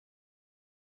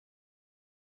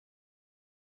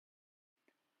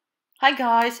Hi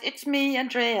guys, it's me,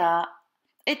 Andrea.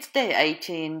 It's day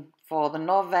 18 for the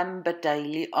November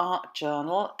Daily Art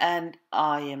Journal, and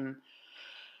I am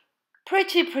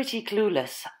pretty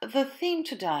clueless. The theme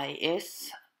today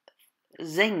is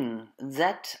Zing,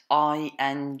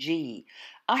 Z-I-N-G.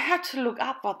 I had to look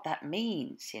up what that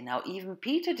means, even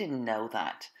Peter didn't know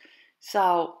that.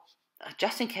 So,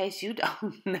 just in case you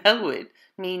don't know it,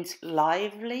 means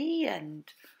lively and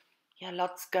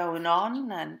lots going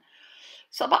on and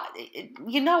so, but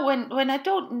when I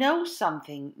don't know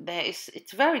something,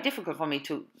 it's very difficult for me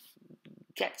to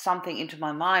get something into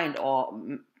my mind or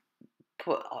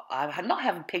put. I'm not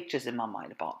having pictures in my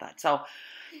mind about that. So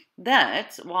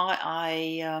that's why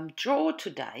I draw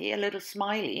today a little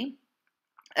smiley,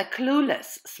 a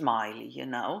clueless smiley.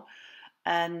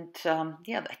 And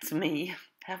that's me.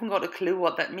 I haven't got a clue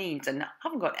what that means, and I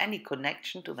haven't got any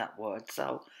connection to that word.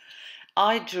 So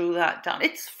I drew that down.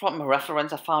 It's from a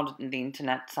reference. I found it in the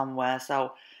internet somewhere.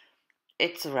 So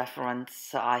it's a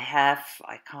reference I have.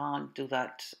 I can't do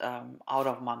that out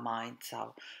of my mind.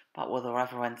 So, but with a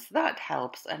reference, that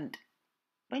helps. And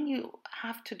when you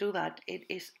have to do that, it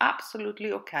is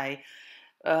absolutely okay.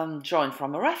 Drawing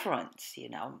from a reference.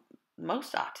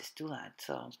 Most artists do that.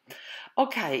 So,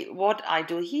 okay, what I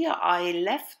do here, I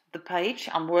left the page.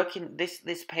 I'm working.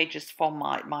 This page is for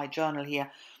my journal here.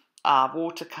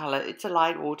 Watercolor. It's a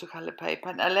light watercolor paper,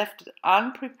 and I left it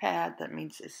unprepared. That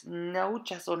means there's no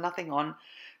gesso or nothing on,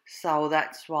 so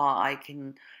that's why I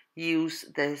can use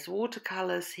these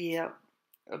watercolors here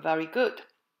very good.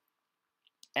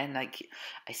 And I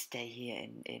stay here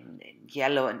in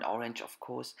yellow and orange, of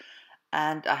course.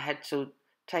 And I had to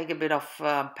take a bit of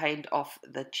paint off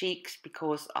the cheeks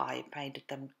because I painted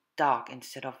them dark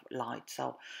instead of light.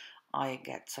 So I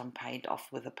get some paint off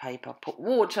with the paper, put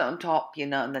water on top,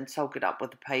 and then soak it up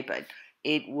with the paper.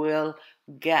 It will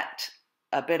get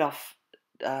a bit of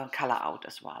color out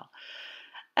as well.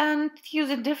 And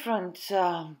using different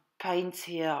paints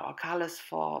here or colors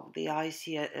for the eyes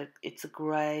here. It's a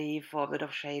gray for a bit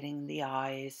of shading in the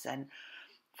eyes, and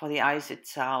for the eyes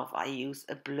itself, I use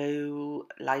a blue,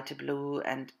 lighter blue,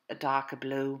 and a darker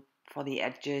blue for the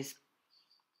edges.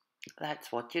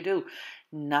 That's what you do.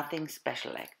 Nothing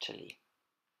special, actually.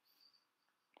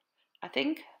 I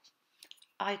think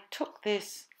I took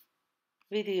this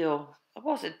video,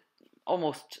 was it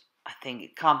almost, I think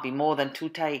it can't be more than 2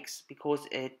 takes because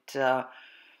it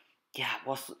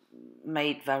was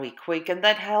made very quick, and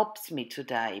that helps me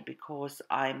today because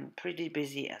I'm pretty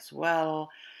busy as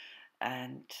well.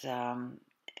 And on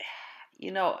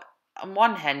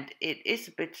one hand, it is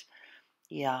a bit,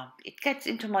 it gets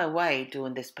into my way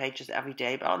doing these pages every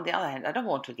day. But on the other hand, I don't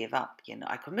want to give up.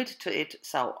 I committed to it.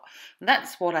 So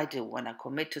that's what I do. When I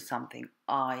commit to something,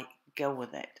 I go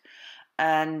with it.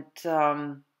 And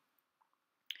but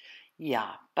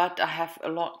I have a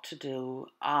lot to do.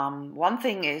 One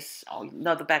thing is,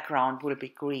 the background will be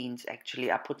greens.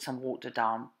 Actually, I put some water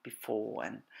down before,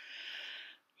 and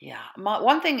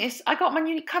one thing is, I got my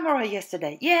new camera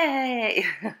yesterday. Yay!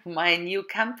 My new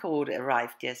camcorder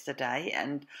arrived yesterday,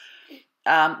 and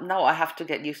now I have to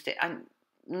get used to it. I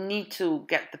need to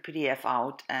get the PDF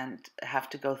out and have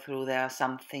to go through. There are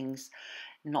some things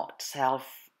not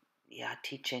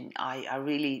teaching. I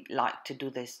really like to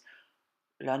do this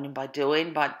learning by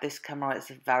doing, but this camera is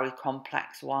a very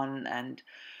complex one, and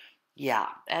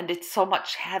it's so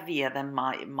much heavier than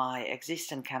my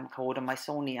existing camcorder, my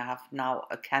Sony. I have now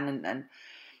a Canon, and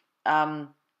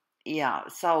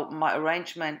so my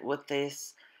arrangement with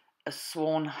this a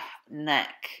swan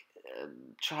neck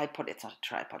tripod, it's not a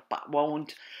tripod, but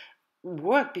won't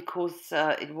work because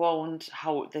it won't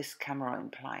hold this camera in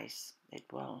place. It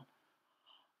will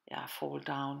fall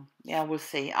down. We'll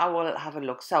see. I will have a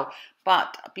look. So,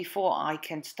 but before I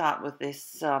can start with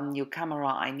this new camera,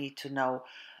 I need to know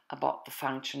about the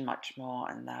function much more,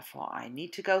 and therefore I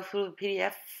need to go through the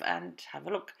PDF and have a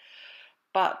look.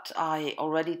 But I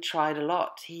already tried a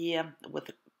lot here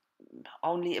with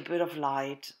only a bit of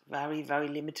light, very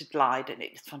limited light, and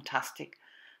it's fantastic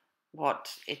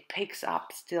what it picks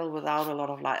up still without a lot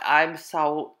of light. I'm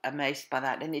so amazed by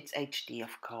that, and it's HD,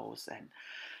 of course, and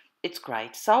it's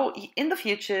great. So in the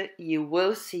future, you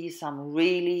will see some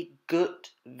really good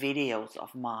videos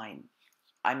of mine.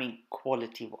 I mean,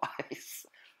 quality-wise,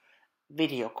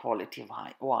 video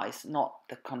quality-wise, not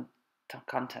the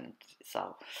content.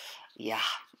 So,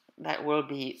 that will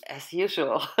be as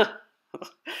usual.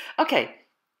 Okay,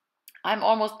 I'm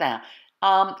almost there.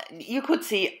 You could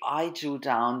see I drew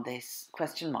down these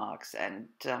question marks, and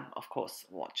of course,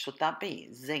 what should that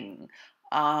be? Zing.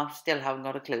 Still haven't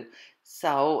got a clue.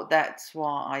 So that's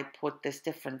why I put these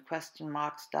different question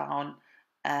marks down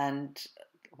and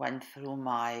went through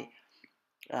my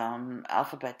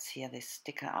alphabets here, this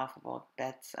sticker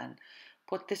alphabets, and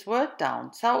put this word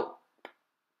down. So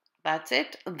that's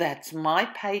it. That's my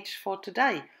page for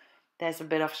today. There's a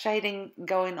bit of shading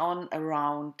going on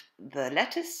around the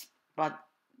letters, but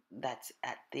that's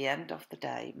at the end of the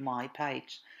day, my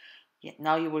page. Yeah,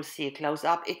 now you will see a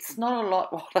close-up. It's not a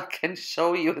lot what I can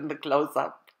show you in the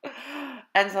close-up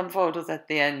and some photos at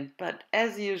the end, but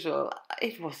as usual,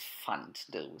 it was fun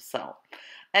to do. So,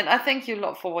 and I thank you a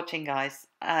lot for watching, guys,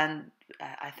 and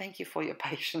I thank you for your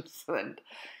patience, and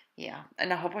yeah,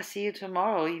 and I hope I see you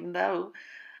tomorrow, even though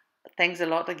thanks a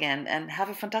lot again, and have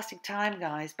a fantastic time,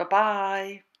 guys.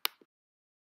 Bye-bye.